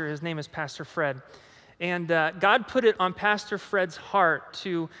pastor. His name is Pastor Fred. And God put it on Pastor Fred's heart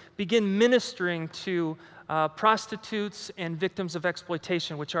to begin ministering to prostitutes and victims of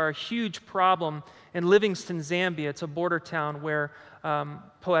exploitation, which are a huge problem in Livingston, Zambia. It's a border town where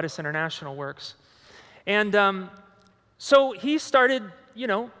Poetis International works. And so he started,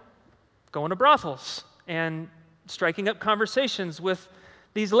 going to brothels and striking up conversations with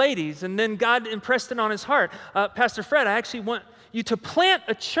these ladies. And then God impressed it on his heart. Pastor Fred, I actually want you to plant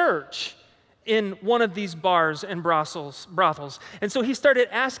a church in one of these bars and brothels. And so he started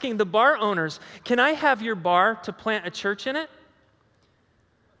asking the bar owners, can I have your bar to plant a church in it?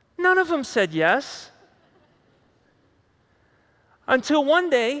 None of them said yes. Until one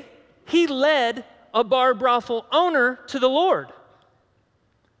day, he led a bar brothel owner to the Lord.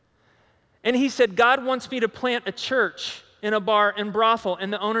 And he said, God wants me to plant a church in a bar and brothel.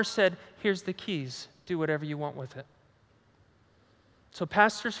 And the owner said, here's the keys. Do whatever you want with it. So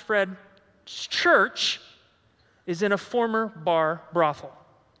Pastor Fred's church is in a former bar brothel.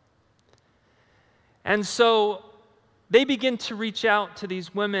 And so they begin to reach out to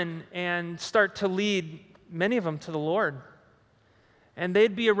these women and start to lead many of them to the Lord. And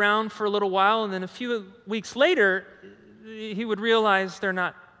they'd be around for a little while, and then a few weeks later, he would realize they're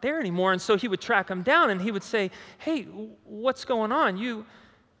not there anymore. And so he would track them down, and he would say, hey, what's going on?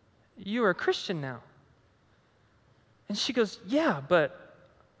 You are a Christian now. And she goes, yeah, but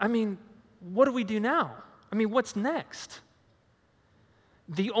what do we do now? What's next?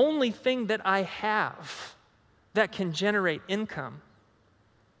 The only thing that I have that can generate income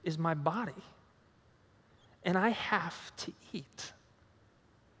is my body. And I have to eat.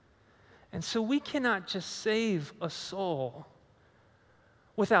 And so we cannot just save a soul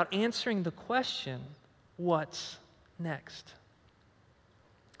without answering the question, what's next?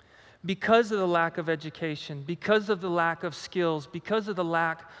 Because of the lack of education, because of the lack of skills, because of the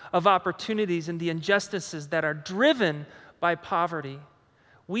lack of opportunities and the injustices that are driven by poverty,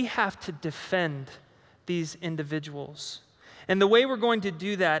 we have to defend these individuals. And the way we're going to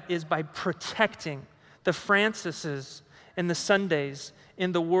do that is by protecting the Francises and the Sundays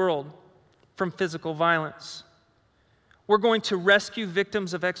in the world from physical violence. We're going to rescue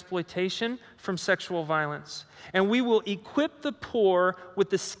victims of exploitation from sexual violence. And we will equip the poor with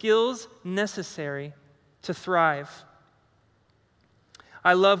the skills necessary to thrive.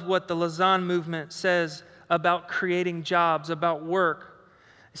 I love what the Lausanne movement says about creating jobs, about work.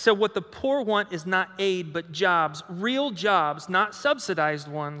 So what the poor want is not aid, but jobs, real jobs, not subsidized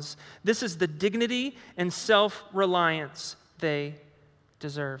ones. This is the dignity and self-reliance they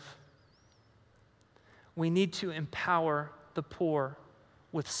deserve. We need to empower the poor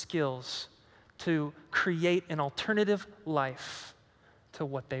with skills to create an alternative life to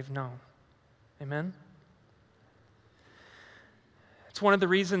what they've known. Amen? It's one of the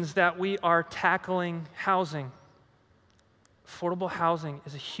reasons that we are tackling housing. Affordable housing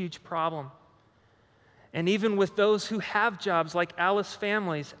is a huge problem. And even with those who have jobs, like Alice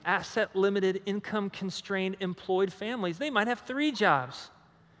families, asset-limited, income-constrained, employed families, they might have 3 jobs.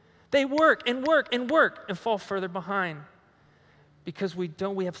 They work and work and work and fall further behind because we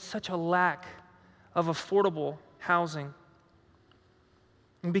have such a lack of affordable housing.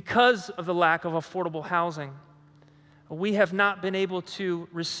 And because of the lack of affordable housing, we have not been able to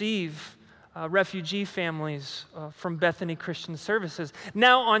receive refugee families from Bethany Christian Services.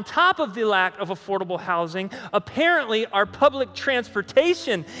 Now, on top of the lack of affordable housing, apparently our public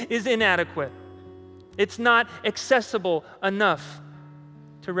transportation is inadequate. It's not accessible enough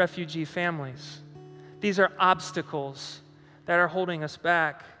to refugee families. These are obstacles that are holding us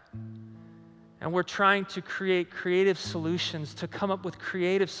back. And we're trying to create creative solutions, to come up with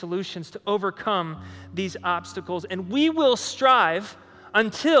creative solutions to overcome these obstacles. And we will strive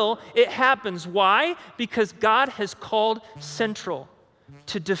until it happens. Why? Because God has called Central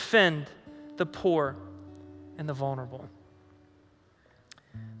to defend the poor and the vulnerable.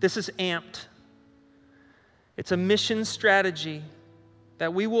 This is AMPed. It's a mission strategy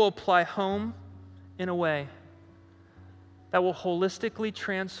that we will apply home in a way that will holistically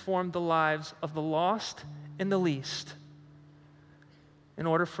transform the lives of the lost and the least in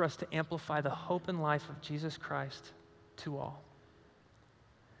order for us to amplify the hope and life of Jesus Christ to all.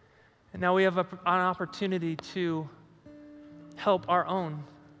 And now we have an opportunity to help our own.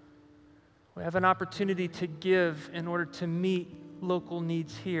 We have an opportunity to give in order to meet local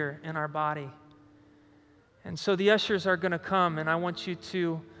needs here in our body. And so the ushers are going to come, and I want you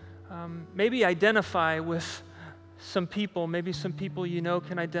to maybe identify with some people. Maybe some people you know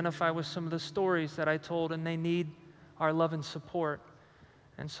can identify with some of the stories that I told, and they need our love and support.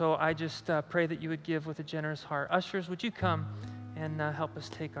 And so I just pray that you would give with a generous heart. Ushers, would you come and help us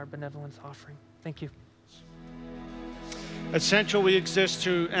take our benevolence offering? Thank you. At Central, we exist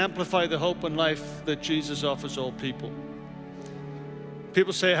to amplify the hope and life that Jesus offers all people.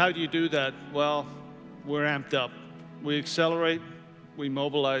 People say, how do you do that? Well, we're amped up. We accelerate, we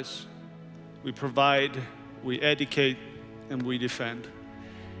mobilize, we provide, we educate, and we defend.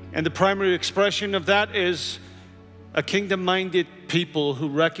 And the primary expression of that is a kingdom-minded people who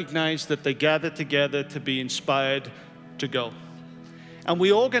recognize that they gather together to be inspired to go. And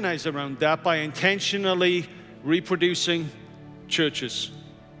we organize around that by intentionally reproducing churches.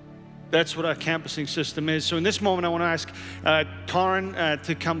 That's what our campusing system is. So in this moment, I want to ask Taryn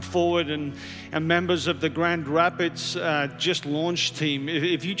to come forward and members of the Grand Rapids Just Launch team.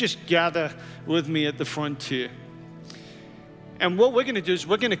 If you just gather with me at the front here. And what we're going to do is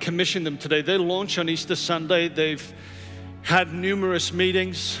we're going to commission them today. They launch on Easter Sunday. They've had numerous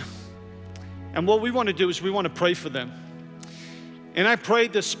meetings. And what we want to do is we want to pray for them. And I pray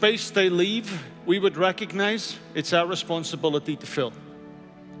the space they leave, we would recognize it's our responsibility to fill.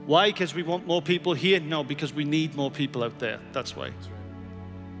 Why? Because we want more people here? No, because we need more people out there. That's why.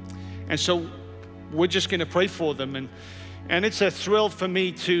 And so we're just going to pray for them. And it's a thrill for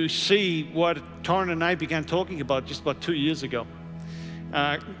me to see what Taryn and I began talking about just about 2 years ago,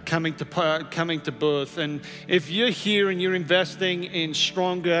 coming to birth. And if you're here and you're investing in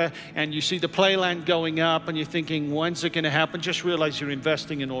Stronger and you see the playland going up and you're thinking, when's it going to happen? Just realize you're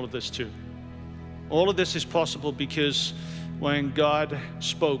investing in all of this too. All of this is possible because when God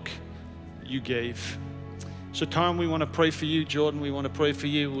spoke, you gave. So Tom, we want to pray for you. Jordan, we want to pray for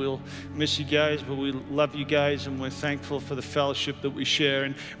you. We'll miss you guys, but we love you guys, and we're thankful for the fellowship that we share.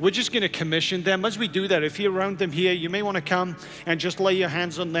 And we're just going to commission them. As we do that, if you're around them here, you may want to come and just lay your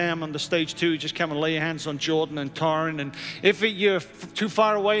hands on them on the stage too. Just come and lay your hands on Jordan and Taryn. And if you're too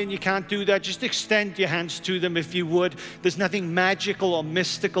far away and you can't do that, just extend your hands to them if you would. There's nothing magical or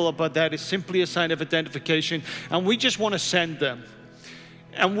mystical about that. It's simply a sign of identification. And we just want to send them.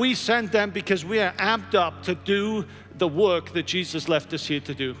 And we send them because we are amped up to do the work that Jesus left us here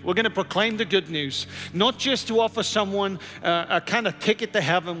to do. We're going to proclaim the good news, not just to offer someone a kind of ticket to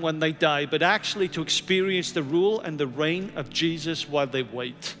heaven when they die, but actually to experience the rule and the reign of Jesus while they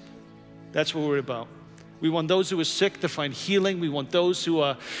wait. That's what we're about. We want those who are sick to find healing. We want those who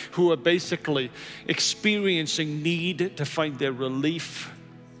are basically experiencing need to find their relief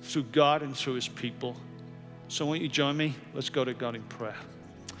through God and through His people. So won't you join me? Let's go to God in prayer.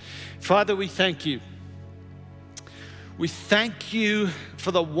 Father, we thank you. We thank you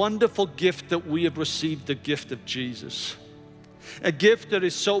for the wonderful gift that we have received, the gift of Jesus. A gift that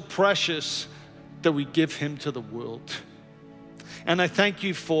is so precious that we give Him to the world. And I thank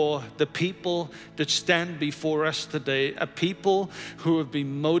you for the people that stand before us today, a people who have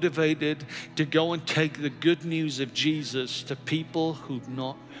been motivated to go and take the good news of Jesus to people who've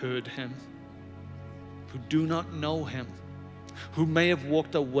not heard Him, who do not know Him, who may have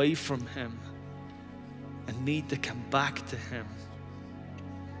walked away from Him and need to come back to Him.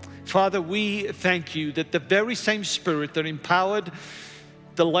 Father, we thank you that the very same Spirit that empowered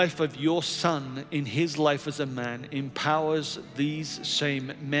the life of your Son in His life as a man empowers these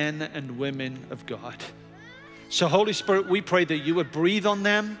same men and women of God. So Holy Spirit, we pray that you would breathe on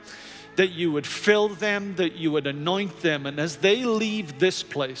them, that you would fill them, that you would anoint them. And as they leave this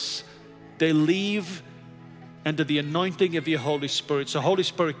place, they leave under the anointing of your Holy Spirit. So Holy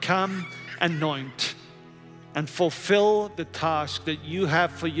Spirit, come, anoint, and fulfill the task that you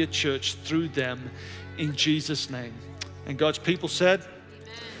have for your church through them in Jesus' name. And God's people said,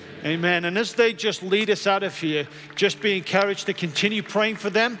 Amen. And as they just lead us out of here, just be encouraged to continue praying for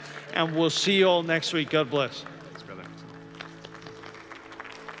them, and we'll see you all next week. God bless.